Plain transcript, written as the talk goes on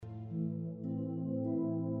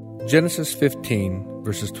Genesis 15,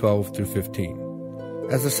 verses 12 through 15.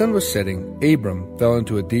 As the sun was setting, Abram fell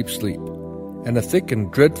into a deep sleep, and a thick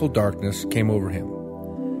and dreadful darkness came over him.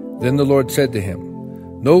 Then the Lord said to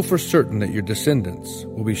him, "Know for certain that your descendants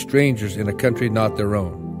will be strangers in a country not their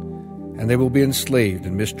own, and they will be enslaved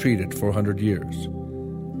and mistreated 400 years.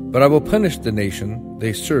 But I will punish the nation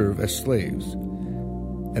they serve as slaves,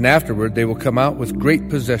 and afterward they will come out with great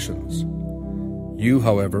possessions. You,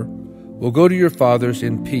 however, will go to your fathers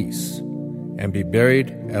in peace and be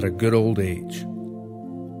buried at a good old age."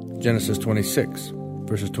 Genesis 26,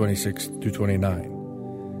 verses 26 through 29.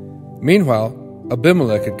 Meanwhile,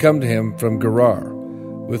 Abimelech had come to him from Gerar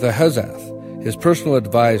with Ahazath, his personal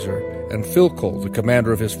advisor, and Philcol, the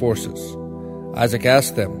commander of his forces. Isaac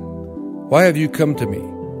asked them, "Why have you come to me,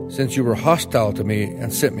 since you were hostile to me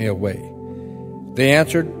and sent me away?" They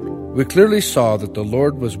answered, "We clearly saw that the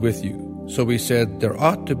Lord was with you. So we said, there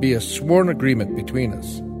ought to be a sworn agreement between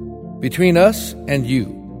us and you.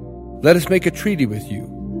 Let us make a treaty with you,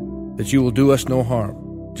 that you will do us no harm,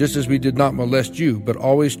 just as we did not molest you, but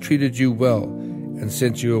always treated you well and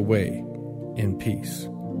sent you away in peace.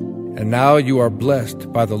 And now you are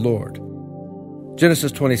blessed by the Lord."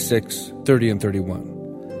 Genesis 26, 30 and 31.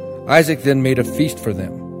 Isaac then made a feast for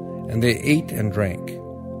them, and they ate and drank.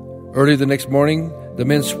 Early the next morning, the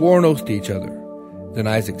men swore an oath to each other. Then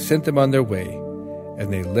Isaac sent them on their way,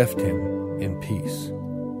 and they left him in peace.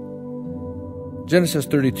 Genesis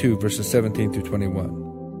 32, verses 17 through 21.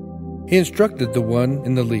 He instructed the one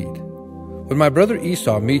in the lead, "When my brother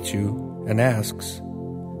Esau meets you and asks,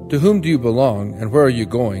 'To whom do you belong, and where are you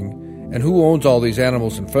going, and who owns all these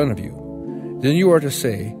animals in front of you?' then you are to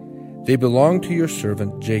say, 'They belong to your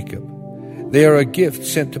servant Jacob. They are a gift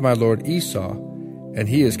sent to my lord Esau, and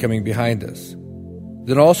he is coming behind us.'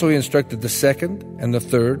 Then also he instructed the second and the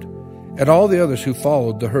third, and all the others who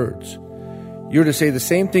followed the herds. You are to say the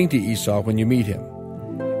same thing to Esau when you meet him.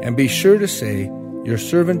 And be sure to say, 'Your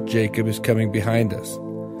servant Jacob is coming behind us.'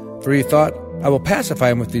 For he thought, 'I will pacify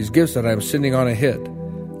him with these gifts that I am sending on ahead.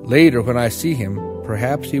 Later, when I see him,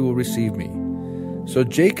 perhaps he will receive me.' So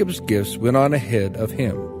Jacob's gifts went on ahead of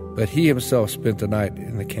him, but he himself spent the night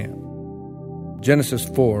in the camp." Genesis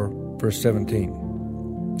 4, verse 17.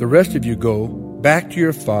 "The rest of you go back to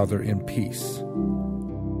your father in peace."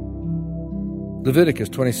 Leviticus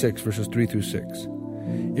 26, verses 3 through 6.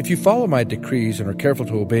 "If you follow my decrees and are careful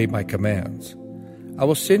to obey my commands, I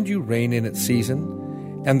will send you rain in its season,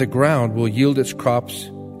 and the ground will yield its crops,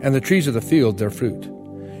 and the trees of the field their fruit.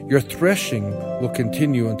 Your threshing will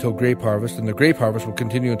continue until grape harvest, and the grape harvest will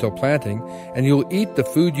continue until planting, and you will eat the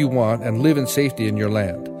food you want and live in safety in your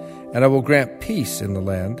land. And I will grant peace in the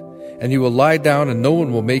land, and you will lie down and no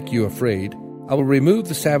one will make you afraid. I will remove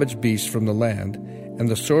the savage beasts from the land, and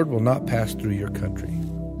the sword will not pass through your country."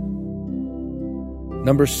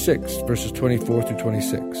 Numbers 6, verses 24 through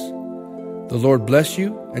 26. "The Lord bless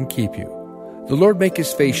you and keep you. The Lord make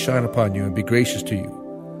his face shine upon you and be gracious to you.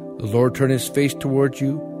 The Lord turn his face toward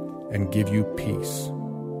you and give you peace."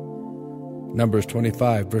 Numbers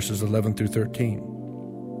 25, verses 11 through 13.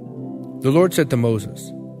 The Lord said to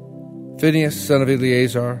Moses, "Phinehas, son of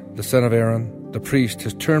Eleazar, the son of Aaron, the priest,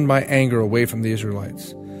 has turned my anger away from the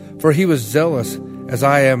Israelites, for he was zealous as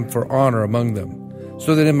I am for honor among them,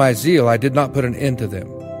 so that in my zeal I did not put an end to them.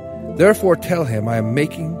 Therefore tell him I am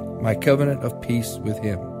making my covenant of peace with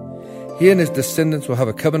him. He and his descendants will have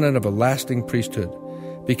a covenant of a lasting priesthood,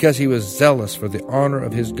 because he was zealous for the honor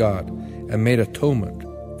of his God and made atonement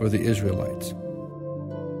for the Israelites."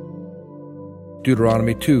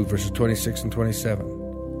 Deuteronomy 2, verses 26 and 27.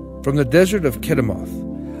 "From the desert of Kedemoth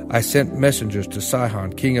I sent messengers to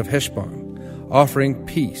Sihon, king of Heshbon, offering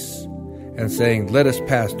peace and saying, 'Let us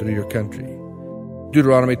pass through your country.'"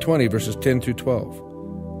 Deuteronomy 20, verses 10 through 12.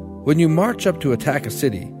 "When you march up to attack a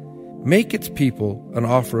city, make its people an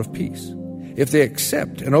offer of peace. If they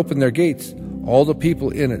accept and open their gates, all the people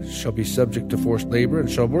in it shall be subject to forced labor and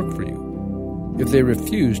shall work for you. If they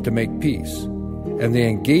refuse to make peace, and they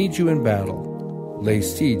engage you in battle, lay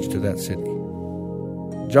siege to that city."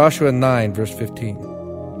 Joshua 9, verse 15.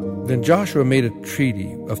 "Then Joshua made a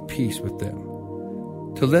treaty of peace with them,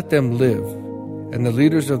 to let them live, and the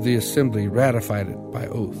leaders of the assembly ratified it by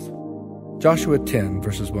oath." Joshua 10,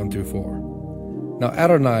 verses 1 through 4. Now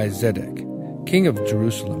Adoni-Zedek, king of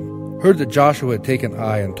Jerusalem, heard that Joshua had taken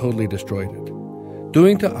Ai and totally destroyed it,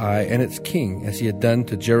 doing to Ai and its king as he had done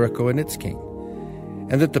to Jericho and its king,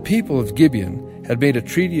 and that the people of Gibeon had made a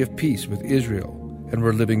treaty of peace with Israel and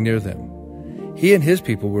were living near them. He and his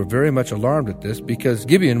people were very much alarmed at this, because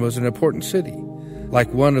Gibeon was an important city,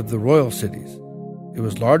 like one of the royal cities. It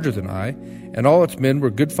was larger than Ai, and all its men were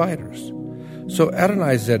good fighters. So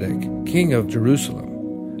Adoni-Zedek, king of Jerusalem,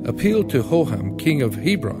 appeal to Hoham, king of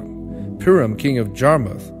Hebron, Piram, king of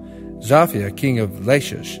Jarmuth, Zaphiah, king of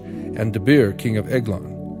Lachish, and Debir, king of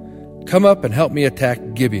Eglon. Come up and help me attack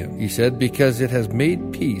Gibeon, he said, because it has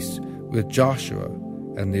made peace with Joshua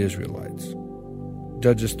and the Israelites.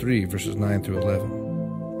 Judges 3, verses 9 through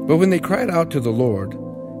 11. But when they cried out to the Lord,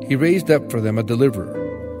 he raised up for them a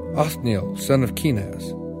deliverer, Othniel, son of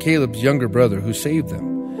Kenaz, Caleb's younger brother, who saved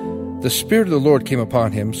them. The Spirit of the Lord came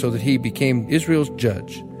upon him, so that he became Israel's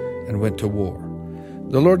judge and went to war.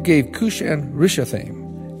 The Lord gave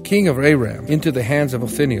Cushan-Rishathaim, king of Aram, into the hands of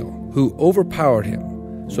Othniel, who overpowered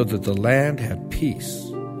him, so that the land had peace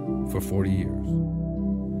for 40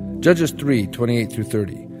 years. Judges 3, 28 through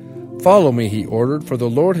 30. Follow me, he ordered, for the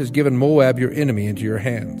Lord has given Moab your enemy into your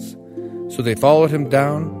hands. So they followed him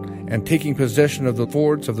down, and taking possession of the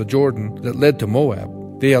fords of the Jordan that led to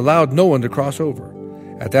Moab, they allowed no one to cross over.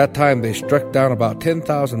 At that time they struck down about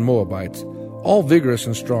 10,000 Moabites, all vigorous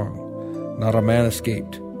and strong. Not a man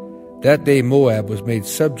escaped. That day Moab was made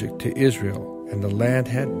subject to Israel, and the land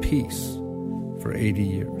had peace for 80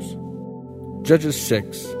 years. Judges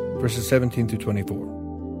 6, verses 17 through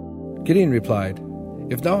 24. Gideon replied,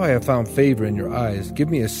 If now I have found favor in your eyes, give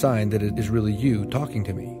me a sign that it is really you talking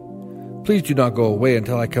to me. Please do not go away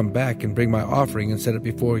until I come back and bring my offering and set it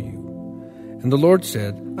before you. And the Lord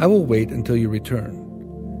said, I will wait until you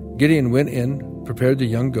return. Gideon went in, prepared the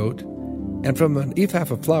young goat, and from an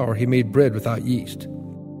ephah of flour he made bread without yeast.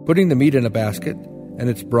 Putting the meat in a basket and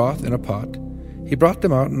its broth in a pot, he brought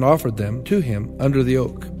them out and offered them to him under the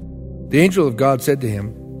oak. The angel of God said to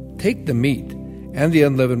him, Take the meat and the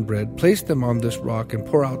unleavened bread, place them on this rock, and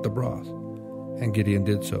pour out the broth. And Gideon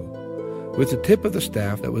did so. With the tip of the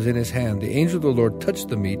staff that was in his hand, the angel of the Lord touched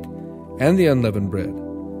the meat and the unleavened bread.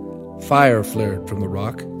 Fire flared from the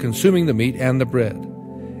rock, consuming the meat and the bread,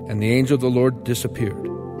 and the angel of the Lord disappeared.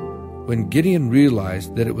 When Gideon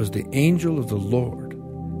realized that it was the angel of the Lord,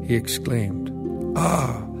 he exclaimed,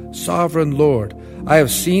 Ah, sovereign Lord, I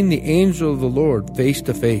have seen the angel of the Lord face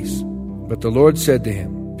to face. But the Lord said to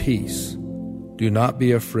him, Peace, do not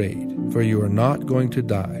be afraid, for you are not going to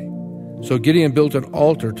die. So Gideon built an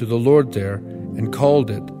altar to the Lord there and called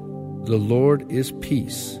it, The Lord is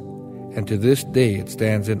Peace. And to this day it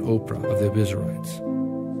stands in Ophrah of the Abiezrites.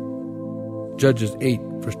 Judges 8,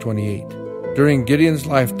 verse 28. During Gideon's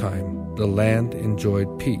lifetime, the land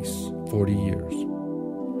enjoyed peace 40 years.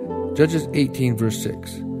 Judges 18, verse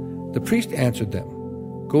 6. The priest answered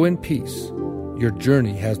them, Go in peace. Your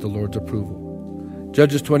journey has the Lord's approval.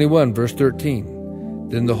 Judges 21, verse 13.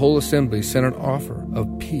 Then the whole assembly sent an offer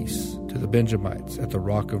of peace to the Benjamites at the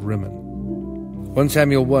rock of Rimmon. 1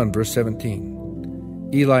 Samuel 1, verse 17.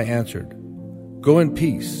 Eli answered, Go in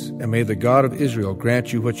peace, and may the God of Israel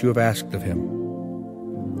grant you what you have asked of him.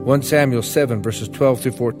 1 Samuel 7, verses 12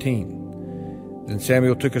 through 14. Then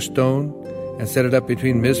Samuel took a stone and set it up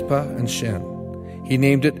between Mizpah and Shen. He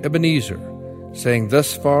named it Ebenezer, saying,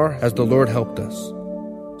 Thus far has the Lord helped us.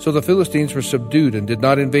 So the Philistines were subdued and did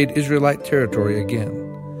not invade Israelite territory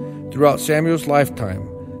again. Throughout Samuel's lifetime,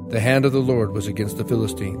 the hand of the Lord was against the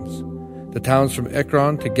Philistines. The towns from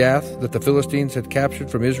Ekron to Gath that the Philistines had captured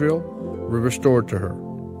from Israel were restored to her.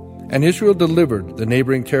 And Israel delivered the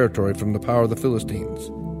neighboring territory from the power of the Philistines,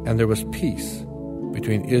 and there was peace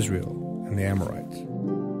between Israel and the Amorites.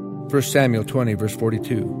 1 Samuel 20, verse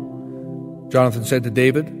 42. Jonathan said to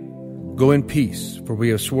David, Go in peace, for we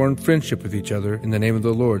have sworn friendship with each other in the name of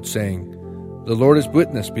the Lord, saying, The Lord is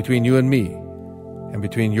witness between you and me, and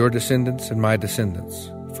between your descendants and my descendants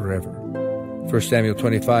forever. 1 Samuel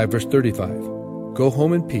 25, verse 35. Go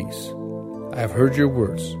home in peace. I have heard your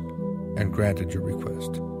words and granted your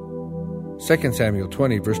request. 2 Samuel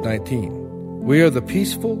 20, verse 19. We are the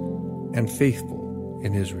peaceful and faithful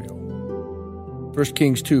in Israel. 1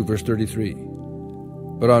 Kings 2, verse 33.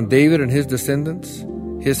 But on David and his descendants,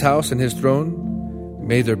 his house and his throne,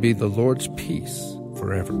 may there be the Lord's peace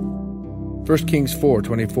forever. 1 Kings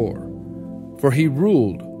 4:24. For he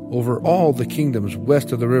ruled over all the kingdoms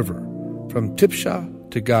west of the river, from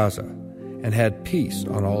Tipshah to Gaza, and had peace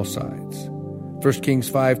on all sides. 1 Kings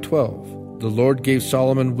 5:12. The Lord gave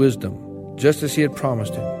Solomon wisdom, just as he had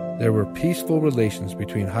promised him. There were peaceful relations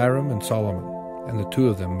between Hiram and Solomon, and the two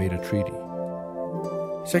of them made a treaty.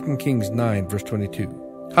 2 Kings 9, verse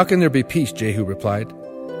 22. How can there be peace, Jehu replied,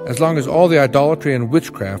 as long as all the idolatry and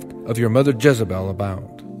witchcraft of your mother Jezebel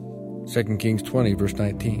abound? 2 Kings 20, verse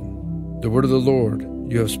 19. The word of the Lord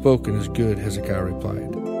you have spoken is good, Hezekiah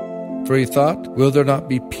replied. For he thought, will there not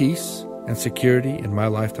be peace and security in my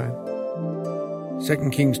lifetime?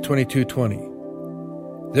 2 Kings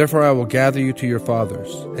 22:20. Therefore I will gather you to your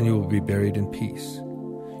fathers, and you will be buried in peace.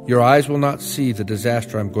 Your eyes will not see the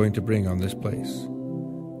disaster I am going to bring on this place.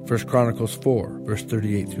 1 Chronicles 4, verse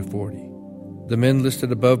 38 through 40. The men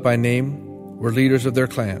listed above by name were leaders of their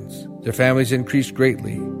clans. Their families increased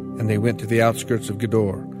greatly, and they went to the outskirts of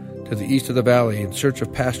Gedor, to the east of the valley, in search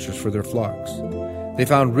of pastures for their flocks. They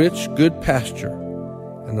found rich, good pasture,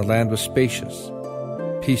 and the land was spacious,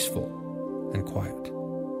 peaceful, and quiet.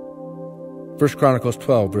 1 Chronicles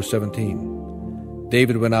 12, verse 17.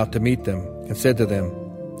 David went out to meet them and said to them,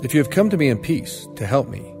 "If you have come to me in peace to help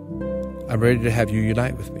me, I'm ready to have you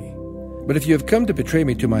unite with me. But if you have come to betray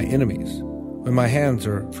me to my enemies, when my hands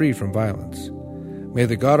are free from violence, may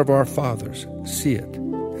the God of our fathers see it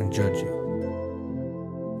and judge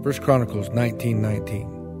you." 1 Chronicles 19:19.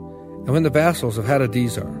 And when the vassals of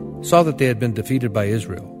Hadadezer saw that they had been defeated by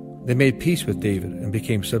Israel, they made peace with David and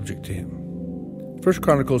became subject to him. 1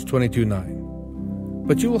 Chronicles 22:9.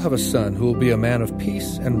 But you will have a son who will be a man of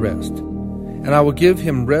peace and rest, and I will give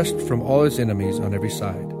him rest from all his enemies on every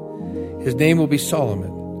side. His name will be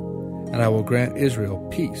Solomon, and I will grant Israel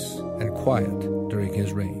peace and quiet during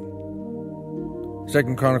his reign.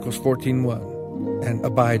 2 Chronicles 14:1. And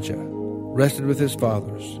Abijah rested with his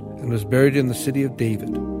fathers and was buried in the city of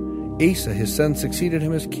David. Asa his son succeeded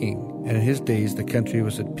him as king, and in his days the country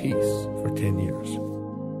was at peace for 10 years.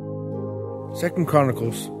 2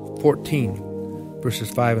 Chronicles 14, verses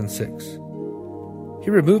 5 and 6. He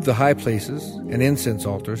removed the high places and incense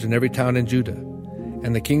altars in every town in Judah,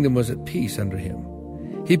 and the kingdom was at peace under him.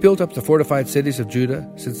 He built up the fortified cities of Judah,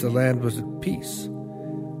 since the land was at peace.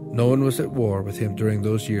 No one was at war with him during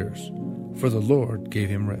those years, for the Lord gave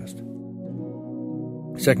him rest.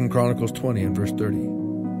 2 Chronicles 20 and verse 30.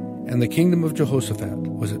 And the kingdom of Jehoshaphat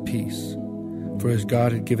was at peace, for his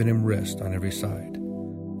God had given him rest on every side.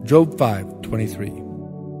 Job 5:23.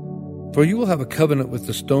 For you will have a covenant with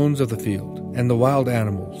the stones of the field, and the wild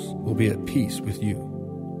animals will be at peace with you.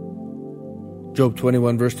 Job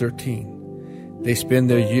 21 verse 13. They spend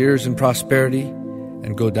their years in prosperity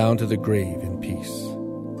and go down to the grave in peace.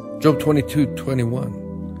 Job 22:21.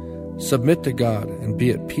 Submit to God and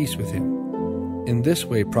be at peace with him. In this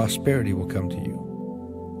way prosperity will come to you.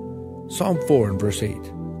 Psalm 4 and verse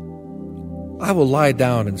 8. I will lie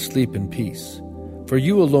down and sleep in peace, for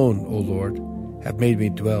you alone, O Lord, have made me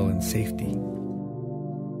dwell in safety.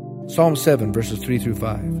 Psalm 7 verses 3 through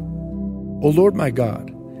 5. O Lord my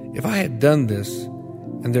God, if I had done this,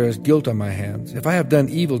 and there is guilt on my hands, if I have done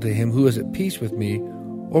evil to him who is at peace with me,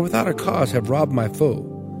 or without a cause have robbed my foe,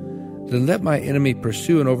 then let my enemy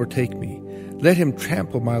pursue and overtake me. Let him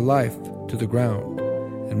trample my life to the ground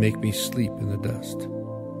and make me sleep in the dust.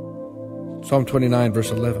 Psalm 29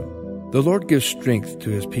 verse 11. The Lord gives strength to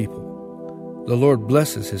his people. The Lord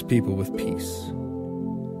blesses his people with peace.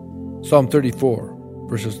 Psalm 34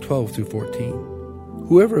 verses 12 through 14.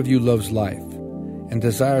 Whoever of you loves life and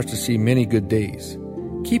desires to see many good days,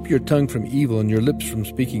 keep your tongue from evil and your lips from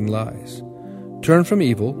speaking lies. Turn from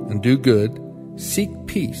evil and do good. Seek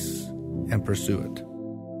peace and pursue it.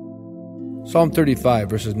 Psalm 35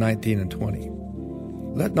 verses 19 and 20.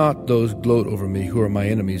 Let not those gloat over me who are my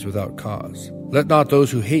enemies without cause. Let not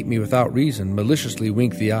those who hate me without reason maliciously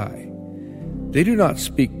wink the eye. They do not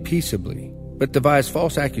speak peaceably, but devise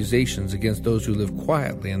false accusations against those who live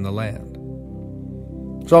quietly in the land.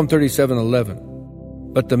 Psalm 37:11.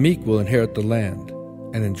 But the meek will inherit the land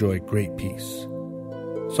and enjoy great peace.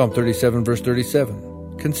 Psalm 37 verse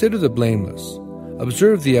 37. Consider the blameless.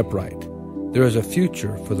 Observe the upright. There is a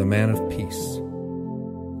future for the man of peace.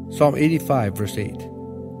 Psalm 85 verse 8.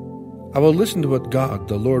 I will listen to what God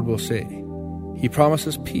the Lord will say. He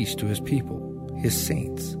promises peace to his people, his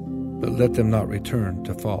saints, but let them not return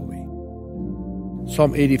to folly.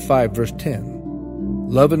 Psalm 85 verse 10.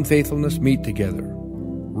 Love and faithfulness meet together.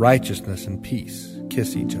 Righteousness and peace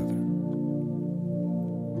kiss each other.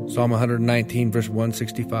 Psalm 119 verse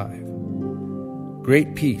 165.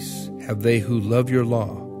 Great peace have they who love your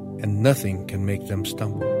law, and nothing can make them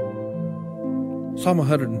stumble. Psalm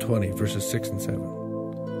 120 verses 6 and 7.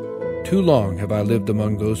 Too long have I lived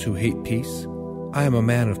among those who hate peace. I am a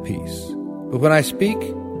man of peace, but when I speak,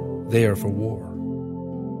 they are for war.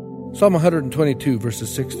 Psalm 122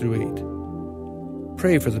 verses 6 through 8.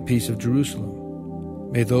 Pray for the peace of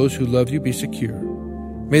Jerusalem. May those who love you be secure.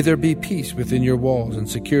 May there be peace within your walls and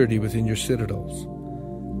security within your citadels.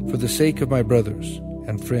 For the sake of my brothers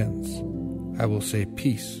and friends, I will say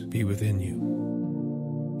peace be within you.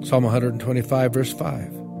 Psalm 125 verse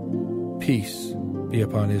 5. Peace be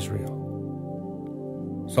upon Israel.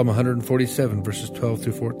 Psalm 147 verses 12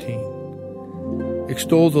 through 14.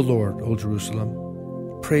 Extol the Lord, O Jerusalem.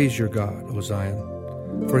 Praise your God, O Zion.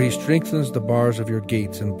 For he strengthens the bars of your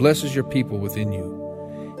gates and blesses your people within you.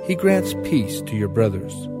 He grants peace to your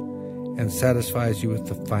brothers and satisfies you with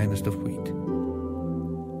the finest of wheat.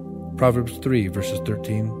 Proverbs 3, verses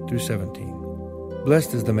 13 through 17.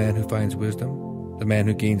 Blessed is the man who finds wisdom, the man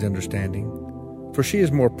who gains understanding, for she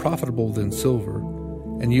is more profitable than silver,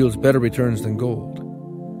 and yields better returns than gold.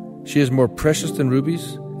 She is more precious than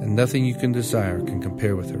rubies, and nothing you can desire can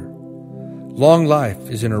compare with her. Long life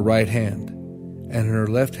is in her right hand, and in her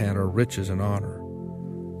left hand are riches and honor.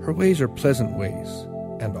 Her ways are pleasant ways,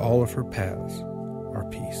 and all of her paths are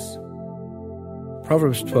peace.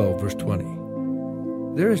 Proverbs 12, verse 20.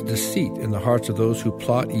 There is deceit in the hearts of those who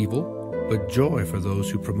plot evil, but joy for those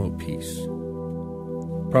who promote peace.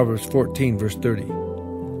 Proverbs 14, verse 30.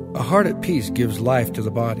 A heart at peace gives life to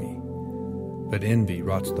the body, but envy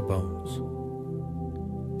rots the bones.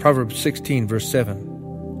 Proverbs 16, verse 7.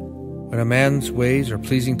 When a man's ways are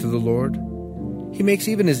pleasing to the Lord, he makes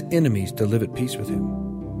even his enemies to live at peace with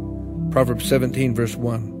him. Proverbs 17, verse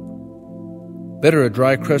 1. Better a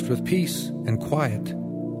dry crust with peace and quiet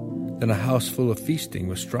than a house full of feasting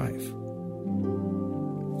with strife.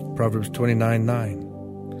 Proverbs 29:9.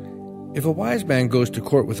 If a wise man goes to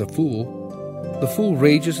court with a fool, the fool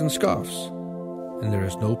rages and scoffs, and there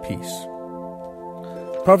is no peace.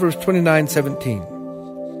 Proverbs 29:17.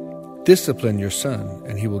 Discipline your son,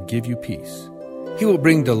 and he will give you peace. He will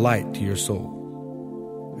bring delight to your soul.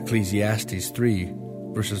 Ecclesiastes 3,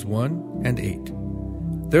 verses 1 and 8.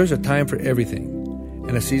 There is a time for everything,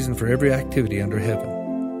 and a season for every activity under heaven.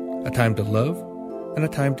 A time to love, and a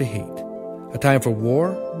time to hate. A time for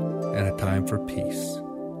war, and a time for peace.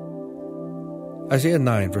 Isaiah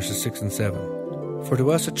 9, verses 6 and 7. For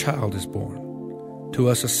to us a child is born, to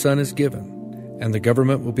us a son is given, and the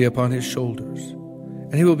government will be upon his shoulders.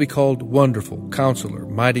 And he will be called Wonderful, Counselor,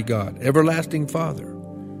 Mighty God, Everlasting Father,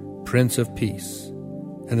 Prince of Peace.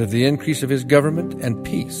 And of the increase of his government and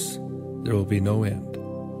peace there will be no end,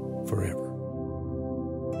 forever.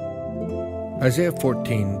 Isaiah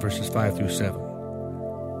 14, verses 5 through 7.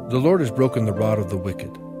 The Lord has broken the rod of the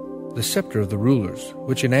wicked, the scepter of the rulers,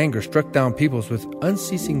 which in anger struck down peoples with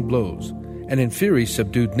unceasing blows, and in fury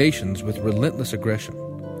subdued nations with relentless aggression.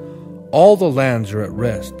 All the lands are at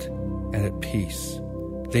rest and at peace.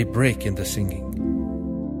 They break into singing.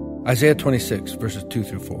 Isaiah 26, verses 2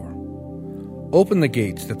 through 4. Open the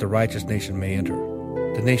gates that the righteous nation may enter,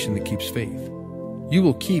 the nation that keeps faith. You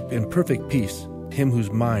will keep in perfect peace him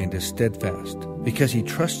whose mind is steadfast, because he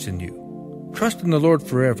trusts in you. Trust in the Lord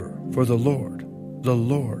forever, for the Lord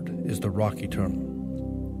is the rock eternal.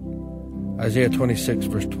 Isaiah 26,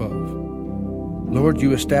 verse 12. Lord,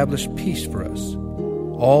 you establish peace for us.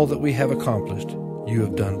 All that we have accomplished, you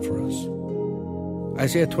have done for us.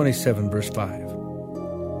 Isaiah 27, verse 5.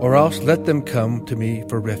 Or else let them come to me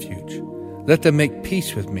for refuge. Let them make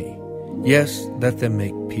peace with me. Yes, let them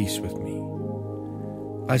make peace with me.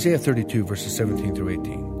 Isaiah 32, verses 17 through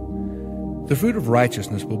 18. The fruit of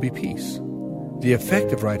righteousness will be peace. The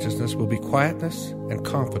effect of righteousness will be quietness and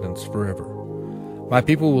confidence forever. My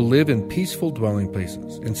people will live in peaceful dwelling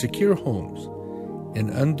places, in secure homes, in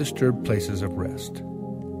undisturbed places of rest.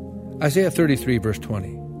 Isaiah 33, verse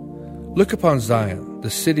 20. Look upon Zion, the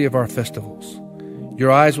city of our festivals.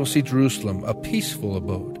 Your eyes will see Jerusalem, a peaceful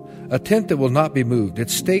abode, a tent that will not be moved.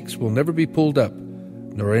 Its stakes will never be pulled up,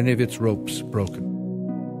 nor any of its ropes broken.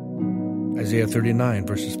 Isaiah 39,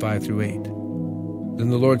 verses 5 through 8. Then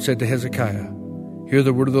the Lord said to Hezekiah, Hear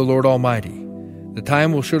the word of the Lord Almighty. The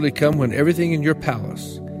time will surely come when everything in your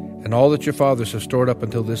palace and all that your fathers have stored up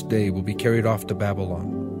until this day will be carried off to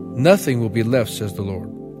Babylon. Nothing will be left, says the Lord.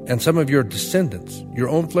 And some of your descendants, your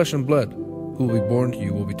own flesh and blood, who will be born to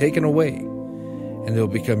you, will be taken away, and they will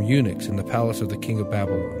become eunuchs in the palace of the king of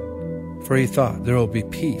Babylon. For he thought, there will be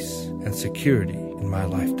peace and security in my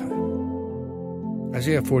lifetime.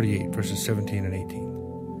 Isaiah 48, verses 17 and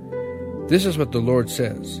 18. This is what the Lord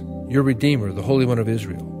says, your Redeemer, the Holy One of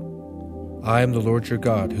Israel. I am the Lord your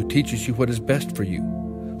God, who teaches you what is best for you,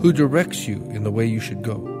 who directs you in the way you should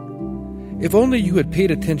go. If only you had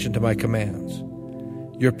paid attention to my commands,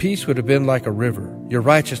 your peace would have been like a river, your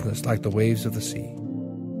righteousness like the waves of the sea.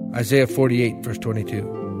 Isaiah 48, verse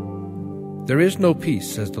 22. There is no peace,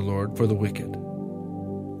 says the Lord, for the wicked.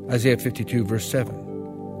 Isaiah 52, verse 7.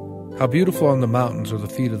 How beautiful on the mountains are the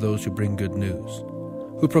feet of those who bring good news,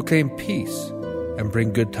 who proclaim peace and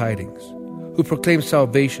bring good tidings, who proclaim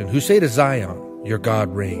salvation, who say to Zion, your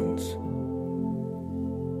God reigns.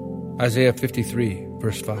 Isaiah 53,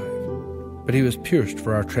 verse 5. But he was pierced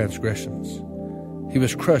for our transgressions. He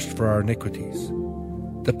was crushed for our iniquities.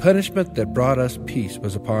 The punishment that brought us peace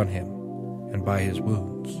was upon him, and by his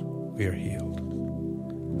wounds we are healed.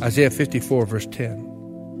 Isaiah 54, verse 10.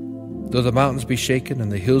 Though the mountains be shaken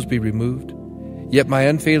and the hills be removed, yet my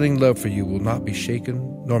unfailing love for you will not be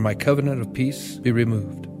shaken, nor my covenant of peace be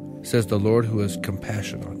removed, says the Lord who has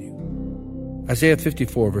compassion on you. Isaiah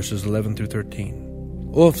 54, verses 11 through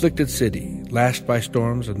 13. O afflicted city, lashed by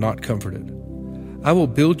storms and not comforted, I will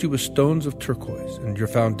build you with stones of turquoise, and your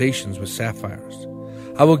foundations with sapphires.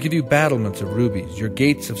 I will give you battlements of rubies, your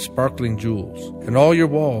gates of sparkling jewels, and all your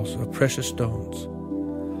walls of precious stones.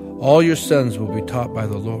 All your sons will be taught by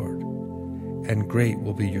the Lord, and great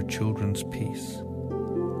will be your children's peace.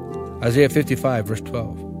 Isaiah 55, verse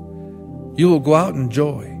 12. You will go out in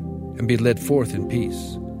joy and be led forth in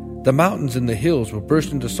peace. The mountains and the hills will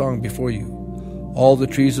burst into song before you. All the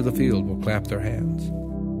trees of the field will clap their hands.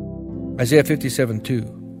 Isaiah 57,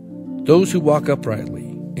 2. Those who walk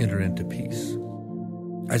uprightly enter into peace.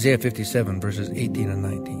 Isaiah 57, verses 18 and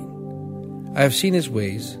 19. I have seen his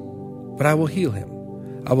ways, but I will heal him.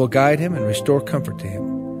 I will guide him and restore comfort to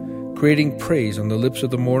him, creating praise on the lips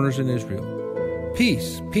of the mourners in Israel.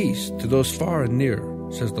 Peace, peace to those far and near,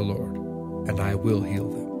 says the Lord, and I will heal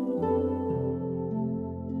them.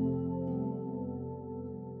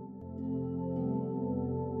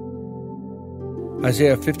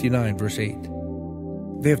 Isaiah 59, verse 8.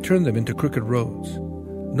 They have turned them into crooked roads.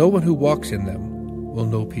 No one who walks in them will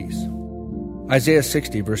know peace. Isaiah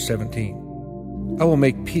 60, verse 17. I will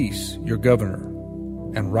make peace your governor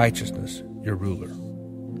and righteousness your ruler.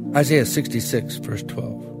 Isaiah 66, verse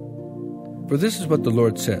 12. For this is what the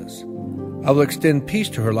Lord says, I will extend peace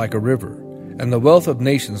to her like a river, and the wealth of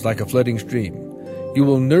nations like a flooding stream. You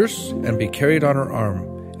will nurse and be carried on her arm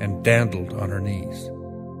and dandled on her knees.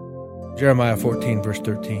 Jeremiah 14, verse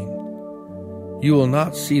 13. You will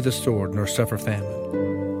not see the sword nor suffer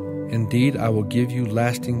famine. Indeed, I will give you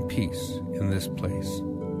lasting peace in this place.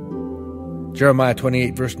 Jeremiah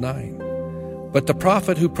 28, verse 9. But the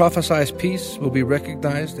prophet who prophesies peace will be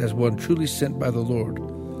recognized as one truly sent by the Lord,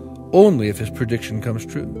 only if his prediction comes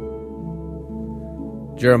true.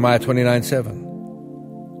 Jeremiah 29,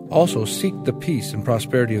 7. Also seek the peace and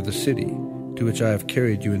prosperity of the city to which I have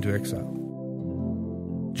carried you into exile.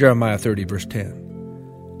 Jeremiah 30, verse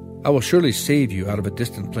 10. I will surely save you out of a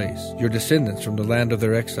distant place, your descendants from the land of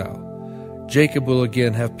their exile. Jacob will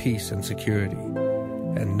again have peace and security,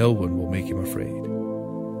 and no one will make him afraid.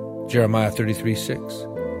 Jeremiah 33, 6.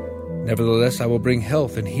 Nevertheless, I will bring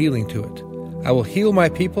health and healing to it. I will heal my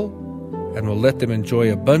people and will let them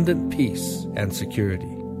enjoy abundant peace and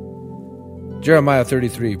security. Jeremiah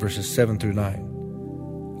 33, verses 7 through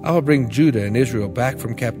 9. I will bring Judah and Israel back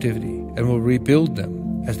from captivity and will rebuild them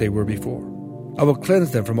as they were before. I will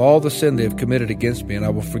cleanse them from all the sin they have committed against me, and I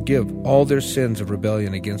will forgive all their sins of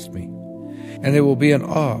rebellion against me. And they will be in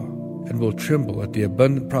awe and will tremble at the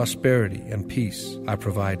abundant prosperity and peace I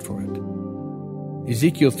provide for it.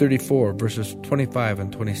 Ezekiel 34, verses 25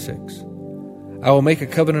 and 26. I will make a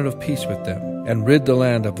covenant of peace with them and rid the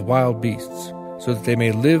land of the wild beasts, so that they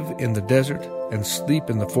may live in the desert and sleep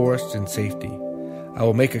in the forests in safety. I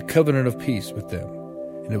will make a covenant of peace with them,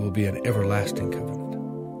 and it will be an everlasting covenant.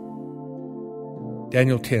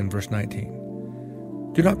 Daniel 10, verse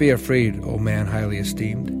 19. Do not be afraid, O man highly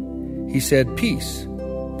esteemed. He said, Peace,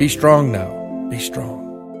 be strong now, be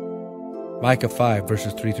strong. Micah 5,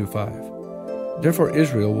 verses 3 through 5. Therefore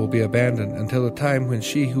Israel will be abandoned until the time when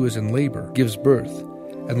she who is in labor gives birth,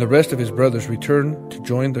 and the rest of his brothers return to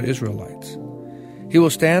join the Israelites. He will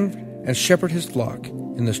stand and shepherd his flock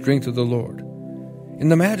in the strength of the Lord, in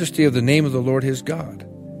the majesty of the name of the Lord his God,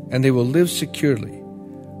 and they will live securely,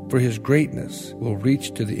 for his greatness will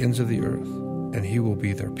reach to the ends of the earth, and he will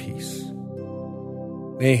be their peace.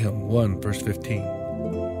 Nahum 1, verse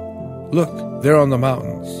 15. Look, there on the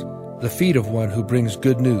mountains, the feet of one who brings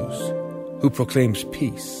good news, who proclaims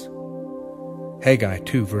peace. Haggai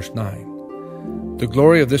 2, verse 9. The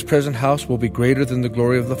glory of this present house will be greater than the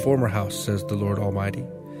glory of the former house, says the Lord Almighty.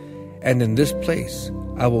 And in this place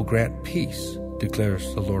I will grant peace,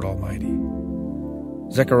 declares the Lord Almighty.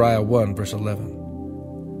 Zechariah 1, verse 11.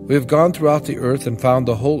 We have gone throughout the earth and found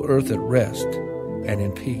the whole earth at rest and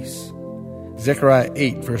in peace. Zechariah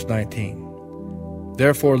 8, verse 19.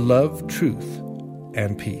 Therefore love, truth,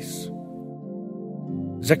 and peace.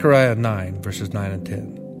 Zechariah 9, verses 9 and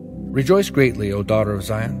 10. Rejoice greatly, O daughter of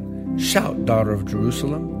Zion. Shout, daughter of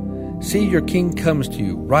Jerusalem. See, your king comes to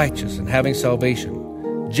you, righteous and having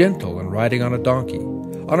salvation, gentle and riding on a donkey,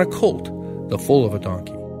 on a colt, the foal of a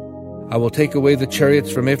donkey. I will take away the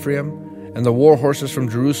chariots from Ephraim, and the war horses from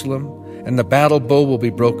Jerusalem, and the battle bow will be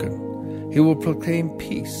broken. He will proclaim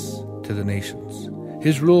peace to the nations.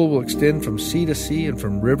 His rule will extend from sea to sea and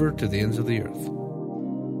from river to the ends of the earth.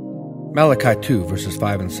 Malachi 2, verses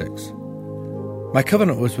 5 and 6. My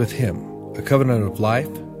covenant was with him, a covenant of life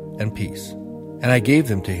and peace, and I gave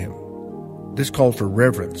them to him. This called for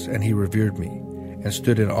reverence, and he revered me, and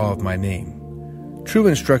stood in awe of my name. True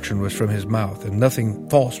instruction was from his mouth, and nothing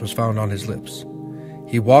false was found on his lips.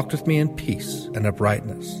 He walked with me in peace and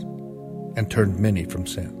uprightness, and turned many from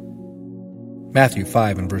sin. Matthew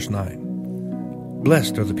 5 and verse 9.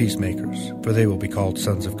 Blessed are the peacemakers, for they will be called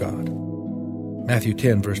sons of God. Matthew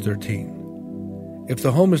 10 verse 13. If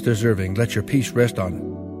the home is deserving, let your peace rest on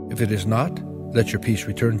it. If it is not, let your peace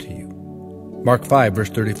return to you. Mark 5 verse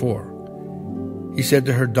 34. He said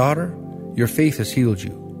to her, Daughter, your faith has healed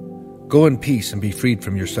you. Go in peace and be freed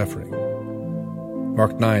from your suffering.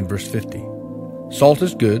 Mark 9 verse 50. Salt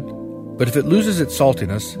is good, but if it loses its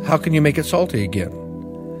saltiness, how can you make it salty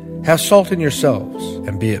again? Have salt in yourselves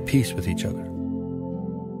and be at peace with each other.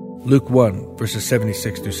 Luke 1 verses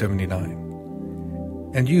 76 through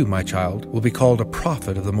 79. And you, my child, will be called a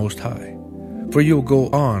prophet of the Most High, for you will go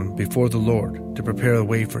on before the Lord to prepare a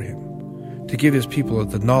way for him, to give his people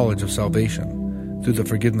the knowledge of salvation through the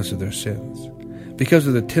forgiveness of their sins, because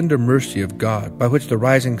of the tender mercy of God, by which the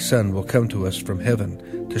rising sun will come to us from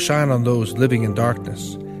heaven, to shine on those living in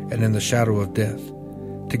darkness and in the shadow of death,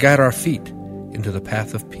 to guide our feet into the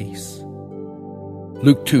path of peace.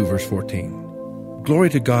 Luke 2 verse 14. Glory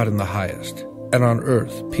to God in the highest, and on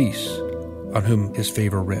earth peace, on whom his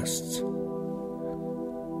favor rests.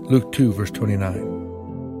 Luke 2 verse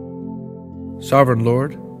 29. Sovereign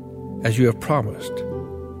Lord, as you have promised,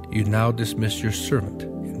 you now dismiss your servant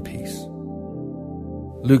in peace.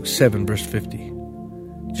 Luke 7 verse 50.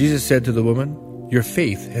 Jesus said to the woman, Your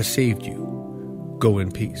faith has saved you. Go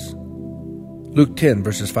in peace. Luke 10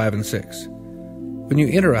 verses 5 and 6. When you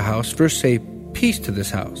enter a house, first say, Peace to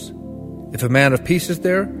this house. If a man of peace is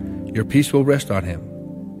there, your peace will rest on him.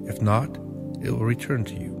 If not, it will return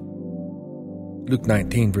to you. Luke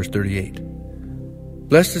 19 verse 38.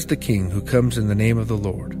 Blessed is the King who comes in the name of the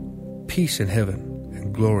Lord. Peace in heaven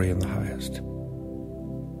and glory in the highest.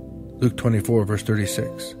 Luke 24 verse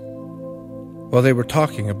 36. While they were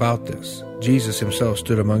talking about this, Jesus himself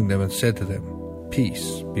stood among them and said to them,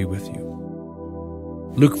 Peace be with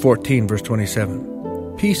you. Luke 14 verse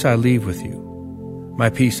 27. Peace I leave with you. My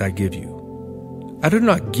peace I give you. I do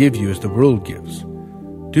not give you as the world gives.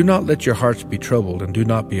 Do not let your hearts be troubled, and do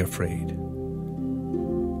not be afraid.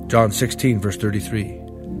 John 16 verse 33.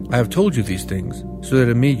 I have told you these things, so that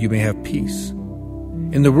in me you may have peace.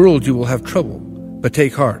 In the world you will have trouble, but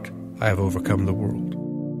take heart, I have overcome the world.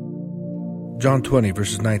 John 20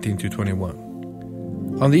 verses 19 through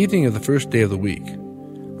 21. On the evening of the first day of the week,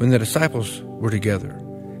 when the disciples were together,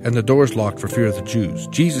 and the doors locked for fear of the Jews,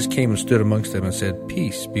 Jesus came and stood amongst them and said,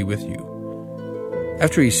 Peace be with you.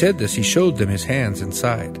 After he said this, he showed them his hands and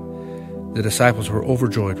side. The disciples were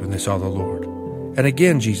overjoyed when they saw the Lord. And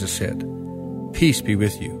again Jesus said, Peace be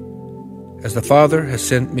with you. As the Father has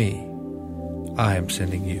sent me, I am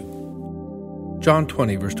sending you. John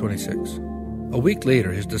 20 verse 26. A week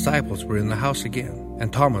later his disciples were in the house again,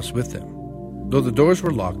 and Thomas with them. Though the doors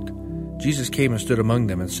were locked, Jesus came and stood among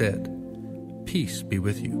them and said, Peace be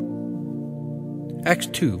with you. Acts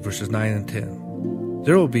 2 verses 9 and 10.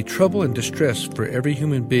 There will be trouble and distress for every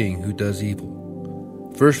human being who does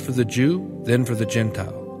evil. First for the Jew, then for the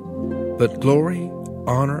Gentile. But glory,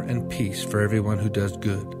 honor, and peace for everyone who does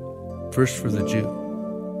good. First for the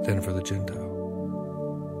Jew, then for the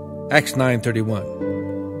Gentile. Acts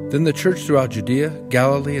 9:31. Then the church throughout Judea,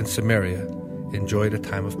 Galilee, and Samaria enjoyed a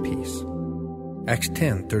time of peace. Acts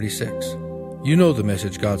 10:36. You know the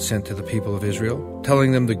message God sent to the people of Israel,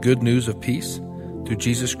 telling them the good news of peace through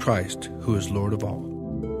Jesus Christ, who is Lord of all.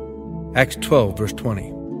 Acts 12 verse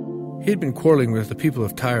 20. He had been quarreling with the people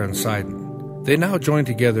of Tyre and Sidon. They now joined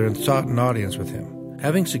together and sought an audience with him.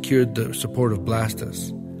 Having secured the support of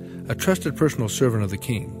Blastus, a trusted personal servant of the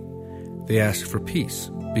king, they asked for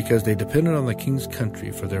peace because they depended on the king's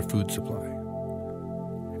country for their food supply.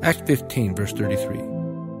 Acts 15 verse 33.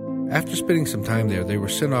 After spending some time there, they were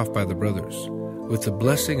sent off by the brothers with the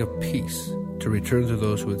blessing of peace to return to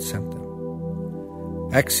those who had sent them.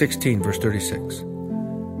 Acts 16 verse 36.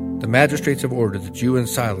 The magistrates have ordered that you and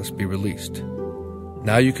Silas be released.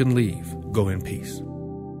 Now you can leave. Go in peace.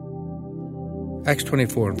 Acts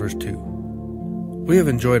 24 and verse 2. We have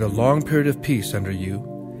enjoyed a long period of peace under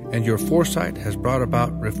you, and your foresight has brought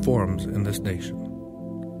about reforms in this nation.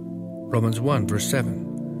 Romans 1 verse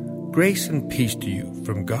 7. Grace and peace to you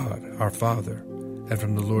from God our Father and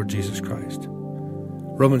from the Lord Jesus Christ.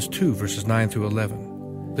 Romans 2 verses 9 through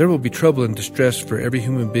 11. There will be trouble and distress for every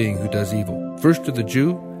human being who does evil, first to the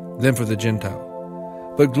Jew, then for the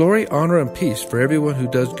Gentile. But glory, honor, and peace for everyone who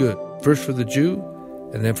does good, first for the Jew,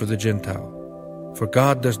 and then for the Gentile. For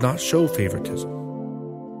God does not show favoritism.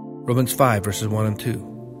 Romans 5 verses 1 and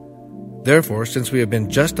 2. Therefore, since we have been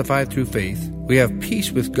justified through faith, we have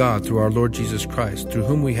peace with God through our Lord Jesus Christ, through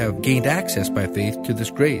whom we have gained access by faith to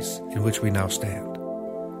this grace in which we now stand.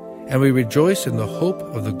 And we rejoice in the hope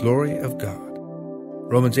of the glory of God.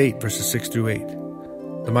 Romans 8, verses 6 through 8.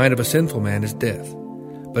 The mind of a sinful man is death,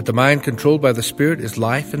 but the mind controlled by the Spirit is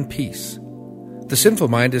life and peace. The sinful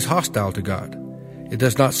mind is hostile to God. It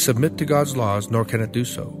does not submit to God's laws, nor can it do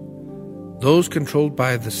so. Those controlled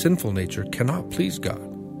by the sinful nature cannot please God.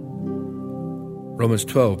 Romans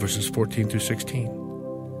 12, verses 14 through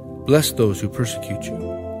 16. Bless those who persecute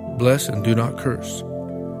you. Bless and do not curse.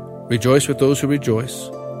 Rejoice with those who rejoice.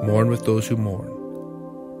 Mourn with those who mourn.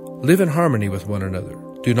 Live in harmony with one another.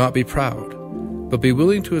 Do not be proud, but be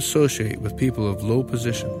willing to associate with people of low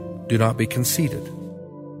position. Do not be conceited.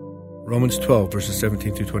 Romans 12, verses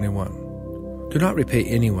 17 through 21. Do not repay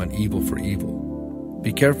anyone evil for evil.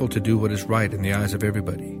 Be careful to do what is right in the eyes of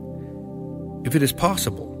everybody. If it is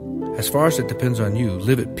possible, as far as it depends on you,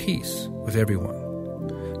 live at peace with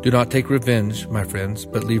everyone. Do not take revenge, my friends,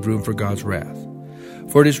 but leave room for God's wrath.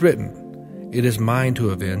 For it is written, "It is mine to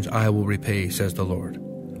avenge, I will repay, says the Lord."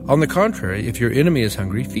 On the contrary, if your enemy is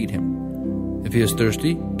hungry, feed him. If he is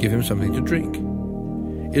thirsty, give him something to drink.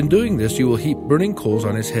 In doing this, you will heap burning coals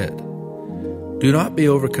on his head. Do not be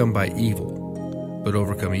overcome by evil, but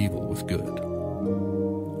overcome evil with good.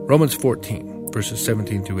 Romans 14, verses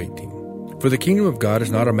 17 through 18. For the kingdom of God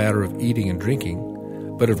is not a matter of eating and drinking,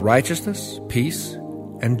 but of righteousness, peace,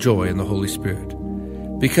 and joy in the Holy Spirit.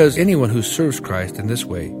 Because anyone who serves Christ in this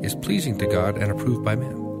way is pleasing to God and approved by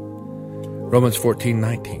men. Romans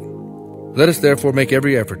 14:19. Let us therefore make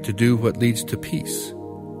every effort to do what leads to peace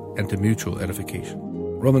and to mutual edification.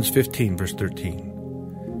 Romans 15, verse 13.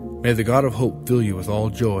 May the God of hope fill you with all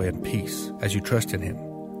joy and peace as you trust in him,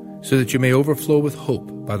 so that you may overflow with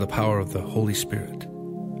hope by the power of the Holy Spirit.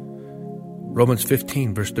 Romans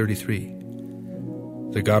 15, verse 33.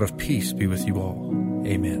 The God of peace be with you all.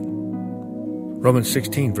 Amen. Romans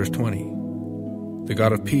 16, verse 20. The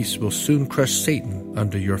God of peace will soon crush Satan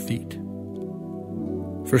under your feet.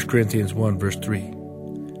 1 Corinthians 1, verse 3.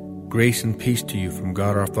 Grace and peace to you from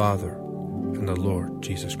God our Father and the Lord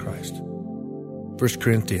Jesus Christ. 1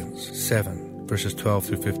 Corinthians 7, verses 12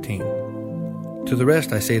 through 15. To the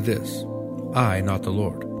rest I say this, I, not the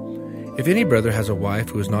Lord. If any brother has a wife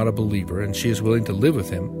who is not a believer and she is willing to live with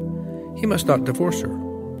him, he must not divorce her.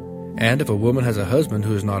 And if a woman has a husband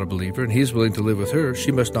who is not a believer and he is willing to live with her,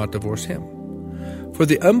 she must not divorce him. For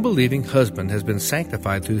the unbelieving husband has been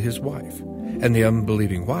sanctified through his wife, and the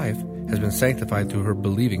unbelieving wife has been sanctified through her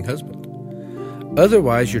believing husband.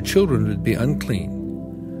 Otherwise your children would be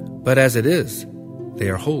unclean, but as it is, they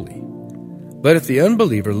are holy. But if the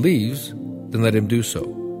unbeliever leaves, then let him do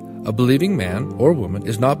so. A believing man or woman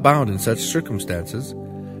is not bound in such circumstances.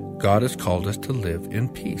 God has called us to live in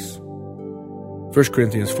peace. 1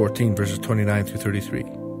 Corinthians 14, verses 29 through 33.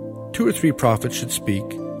 2 or 3 prophets should speak,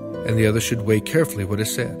 and the other should weigh carefully what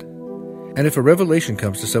is said. And if a revelation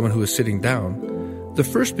comes to someone who is sitting down, the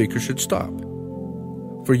first speaker should stop.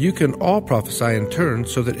 For you can all prophesy in turn,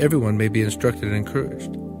 so that everyone may be instructed and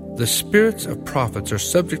encouraged. The spirits of prophets are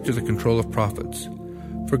subject to the control of prophets.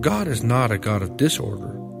 For God is not a God of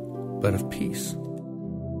disorder, but of peace.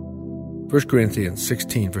 1 Corinthians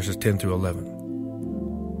 16, verses 10 through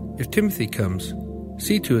 11. If Timothy comes,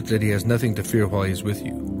 see to it that he has nothing to fear while he is with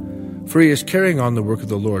you, for he is carrying on the work of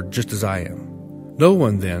the Lord just as I am. No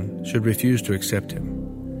one, then, should refuse to accept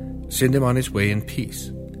him. Send him on his way in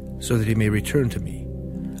peace, so that he may return to me.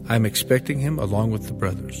 I am expecting him along with the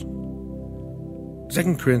brothers.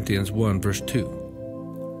 2 Corinthians 1, verse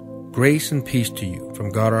 2. Grace and peace to you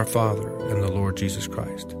from God our Father and the Lord Jesus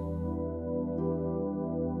Christ.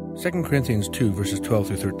 2 Corinthians 2, verses 12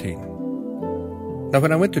 through 13. Now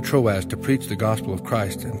when I went to Troas to preach the gospel of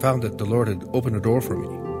Christ and found that the Lord had opened a door for me,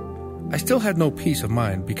 I still had no peace of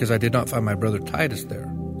mind because I did not find my brother Titus there.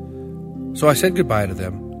 So I said goodbye to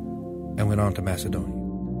them and went on to Macedonia.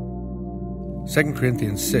 2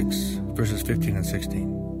 Corinthians 6, verses 15 and 16.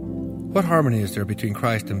 What harmony is there between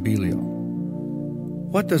Christ and Belial?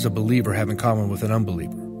 What does a believer have in common with an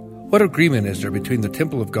unbeliever? What agreement is there between the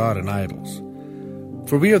temple of God and idols?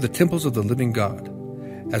 For we are the temples of the living God.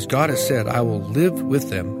 As God has said, I will live with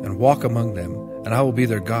them and walk among them, and I will be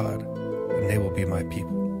their God, and they will be my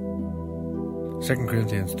people. 2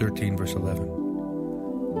 Corinthians 13, verse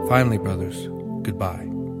 11. Finally, brothers, goodbye.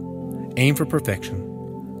 Aim for perfection.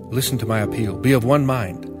 Listen to my appeal. Be of one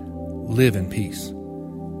mind. Live in peace.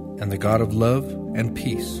 And the God of love and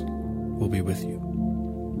peace will be with you.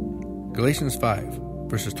 Galatians 5,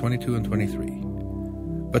 verses 22 and 23.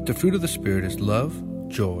 But the fruit of the Spirit is love,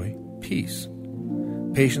 joy, peace,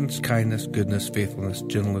 patience, kindness, goodness, faithfulness,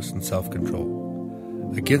 gentleness, and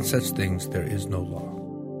self-control. Against such things there is no law.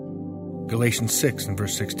 Galatians 6 and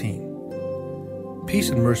verse 16. Peace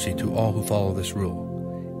and mercy to all who follow this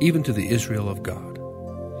rule, even to the Israel of God.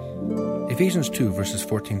 Ephesians 2 verses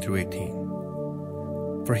 14 through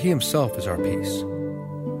 18. For he himself is our peace,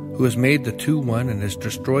 who has made the two one and has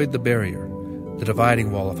destroyed the barrier, the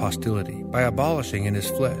dividing wall of hostility, by abolishing in his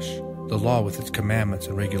flesh the law with its commandments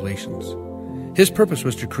and regulations. His purpose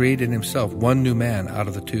was to create in himself one new man out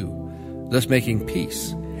of the two, thus making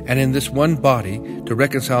peace, and in this one body to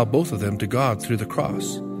reconcile both of them to God through the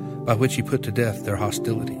cross, by which he put to death their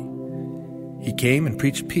hostility. He came and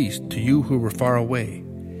preached peace to you who were far away,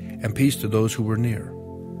 and peace to those who were near.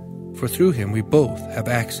 For through him we both have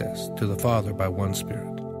access to the Father by one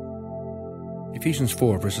Spirit. Ephesians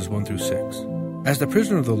 4 verses 1 through 6. As the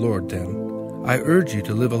prisoner of the Lord, then, I urge you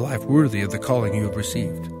to live a life worthy of the calling you have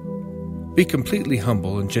received. Be completely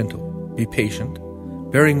humble and gentle. Be patient,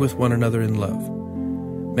 bearing with one another in love.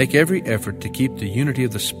 Make every effort to keep the unity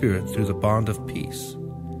of the Spirit through the bond of peace.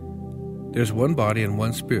 There's one body and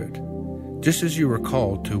one Spirit, just as you were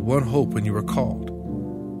called to one hope when you were called.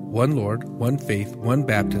 One Lord, one faith, one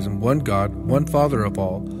baptism, one God, one Father of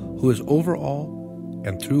all, who is over all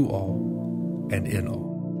and through all and in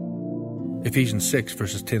all. Ephesians 6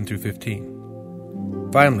 verses 10 through 15.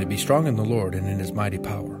 Finally, be strong in the Lord and in his mighty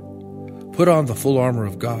power. Put on the full armor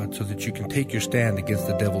of God so that you can take your stand against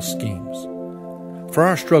the devil's schemes. For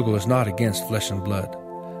our struggle is not against flesh and blood,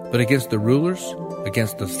 but against the rulers,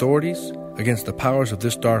 against the authorities, against the powers of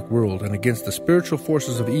this dark world, and against the spiritual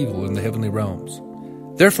forces of evil in the heavenly realms.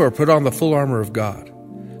 Therefore put on the full armor of God,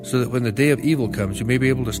 so that when the day of evil comes you may be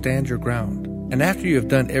able to stand your ground. And after you have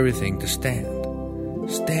done everything, to stand.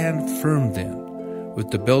 Stand firm then, with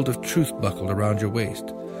the belt of truth buckled around your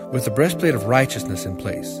waist, with the breastplate of righteousness in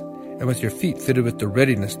place, and with your feet fitted with the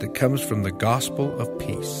readiness that comes from the gospel of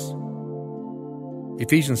peace.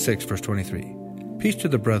 Ephesians 6 verse 23. Peace to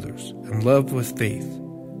the brothers, and love with faith,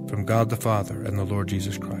 from God the Father and the Lord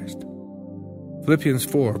Jesus Christ. Philippians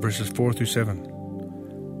 4 verses 4 through 7.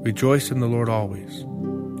 Rejoice in the Lord always.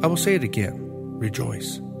 I will say it again,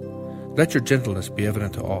 rejoice. Let your gentleness be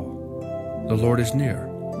evident to all. The Lord is near.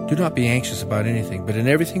 Do not be anxious about anything, but in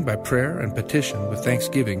everything by prayer and petition with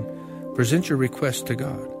thanksgiving, present your requests to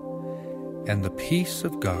God. And the peace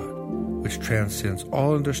of God, which transcends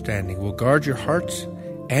all understanding, will guard your hearts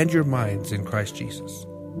and your minds in Christ Jesus.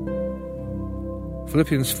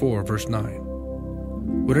 Philippians 4 verse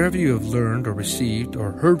 9. Whatever you have learned or received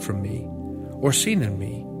or heard from me or seen in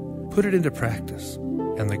me, put it into practice,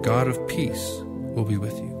 and the God of peace will be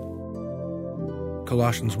with you.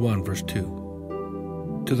 Colossians 1 verse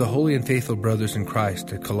 2. To the holy and faithful brothers in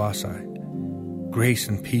Christ at Colossae, grace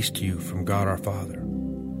and peace to you from God our Father.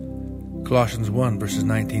 Colossians 1 verses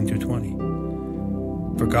 19 through 20.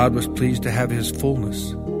 For God was pleased to have his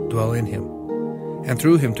fullness dwell in him, and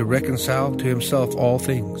through him to reconcile to himself all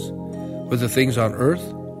things, whether things on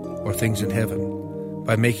earth or things in heaven,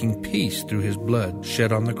 by making peace through his blood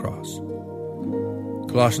shed on the cross.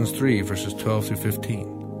 Colossians 3 verses 12 through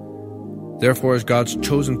 15. Therefore, as God's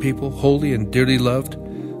chosen people, holy and dearly loved,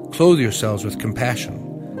 clothe yourselves with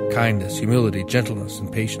compassion, kindness, humility, gentleness,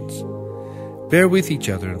 and patience. Bear with each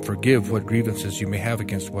other and forgive what grievances you may have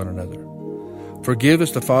against one another. Forgive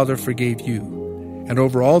as the Father forgave you, and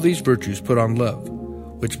over all these virtues put on love,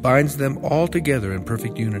 which binds them all together in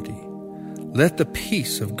perfect unity. Let the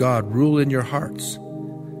peace of God rule in your hearts,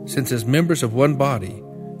 since as members of one body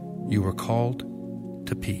you were called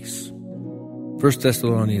to peace. 1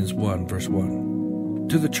 Thessalonians 1 verse 1.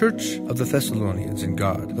 To the church of the Thessalonians in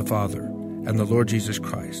God the Father and the Lord Jesus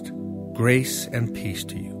Christ, grace and peace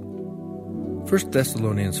to you. 1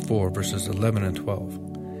 Thessalonians 4 verses 11 and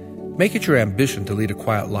 12. Make it your ambition to lead a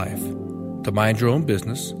quiet life, to mind your own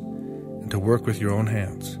business, and to work with your own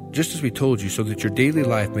hands, just as we told you, so that your daily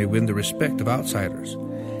life may win the respect of outsiders,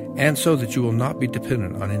 and so that you will not be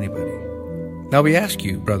dependent on anybody. Now we ask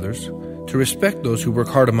you, brothers, to respect those who work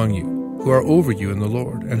hard among you, who are over you in the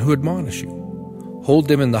Lord, and who admonish you. Hold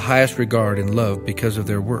them in the highest regard and love because of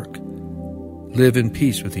their work. Live in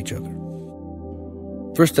peace with each other.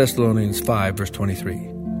 1 Thessalonians 5 verse 23.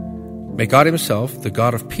 May God himself, the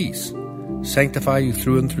God of peace, sanctify you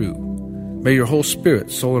through and through. May your whole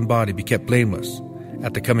spirit, soul, and body be kept blameless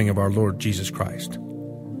at the coming of our Lord Jesus Christ.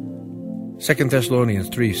 2 Thessalonians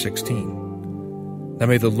 3:16. Now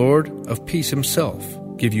may the Lord of peace himself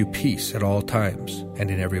give you peace at all times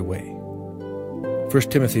and in every way. 1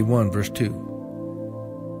 Timothy 1 verse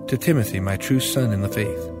 2. To Timothy, my true son in the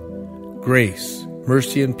faith, grace,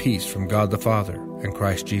 mercy, and peace from God the Father and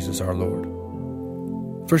Christ Jesus our Lord.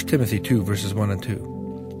 1 Timothy 2 verses 1 and 2.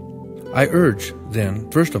 I urge, then,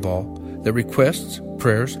 first of all, that requests,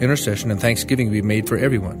 prayers, intercession, and thanksgiving be made for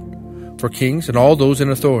everyone, for kings and all those in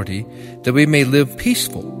authority, that we may live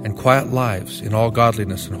peaceful and quiet lives in all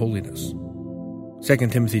godliness and holiness. 2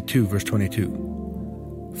 Timothy 2, verse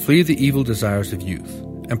 22. Flee the evil desires of youth,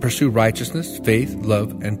 and pursue righteousness, faith,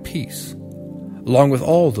 love, and peace, along with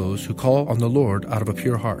all those who call on the Lord out of a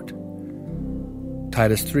pure heart.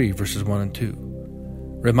 Titus 3, verses 1 and 2.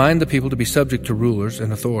 Remind the people to be subject to rulers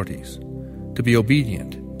and authorities, to be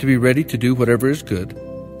obedient, to be ready to do whatever is good,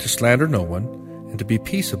 to slander no one, and to be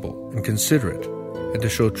peaceable and considerate, and to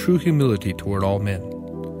show true humility toward all men.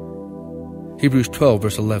 Hebrews 12,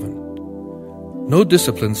 verse 11. No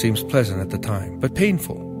discipline seems pleasant at the time, but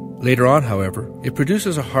painful. Later on, however, it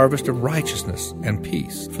produces a harvest of righteousness and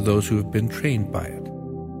peace for those who have been trained by it.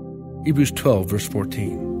 Hebrews 12, verse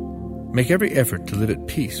 14. Make every effort to live at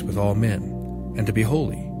peace with all men, and to be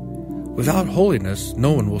holy. Without holiness,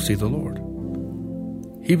 no one will see the Lord.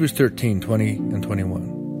 Hebrews 13, 20 and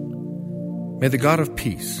 21. May the God of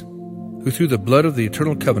peace, who through the blood of the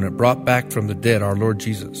eternal covenant brought back from the dead our Lord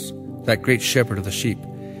Jesus, that great shepherd of the sheep,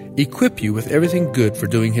 equip you with everything good for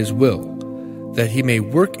doing his will, that he may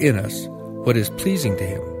work in us what is pleasing to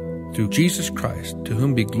him, through Jesus Christ, to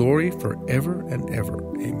whom be glory forever and ever.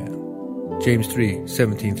 Amen. James 3,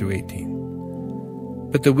 17 through 18.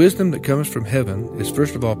 But the wisdom that comes from heaven is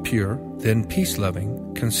first of all pure, then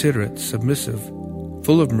peace-loving, considerate, submissive,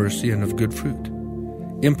 full of mercy and of good fruit,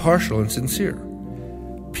 impartial and sincere.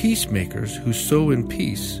 Peacemakers who sow in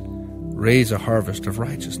peace raise a harvest of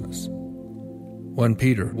righteousness. 1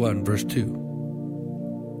 Peter 1, verse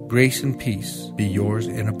 2. Grace and peace be yours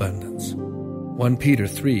in abundance. 1 Peter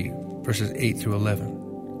 3, verses 8 through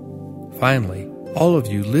 11. Finally, all of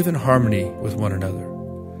you live in harmony with one another.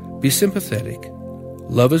 Be sympathetic,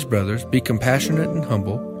 love as brothers, be compassionate and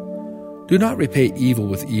humble. Do not repay evil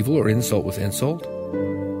with evil or insult with insult,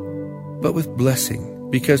 but with blessing,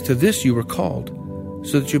 because to this you were called,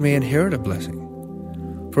 so that you may inherit a blessing.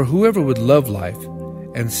 For whoever would love life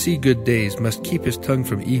and see good days must keep his tongue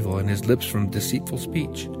from evil and his lips from deceitful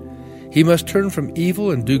speech. He must turn from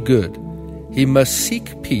evil and do good. He must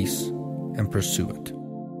seek peace and pursue it.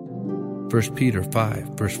 1 Peter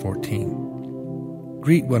 5, verse 14.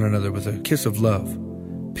 Greet one another with a kiss of love.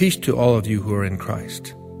 Peace to all of you who are in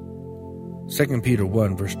Christ. 2 Peter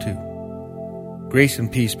 1, verse 2. Grace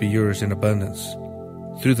and peace be yours in abundance,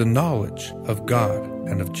 through the knowledge of God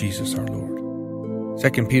and of Jesus our Lord.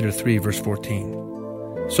 2 Peter 3, verse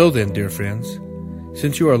 14. So then, dear friends,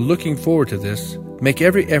 since you are looking forward to this, make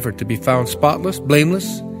every effort to be found spotless,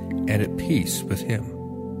 blameless, and at peace with him.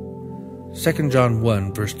 2 John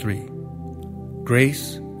 1, verse 3.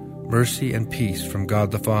 Grace, mercy, and peace from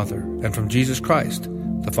God the Father and from Jesus Christ,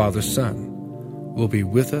 the Father's Son, will be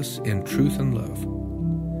with us in truth and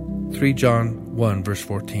love. 3 John 1, verse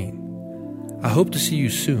 14. I hope to see you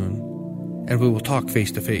soon, and we will talk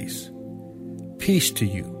face to face. Peace to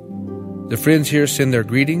you. The friends here send their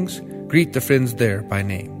greetings. Greet the friends there by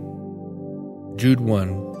name. Jude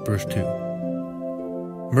 1, verse 2.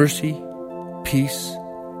 Mercy, peace,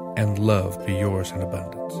 and love be yours in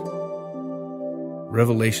abundance.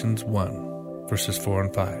 Revelations 1, verses 4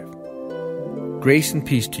 and 5. Grace and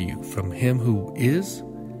peace to you from him who is,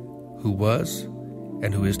 who was,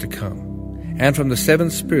 and who is to come, and from the seven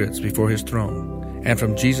spirits before his throne, and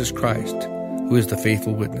from Jesus Christ, who is the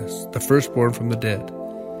faithful witness, the firstborn from the dead,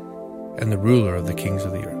 and the ruler of the kings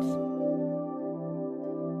of the earth.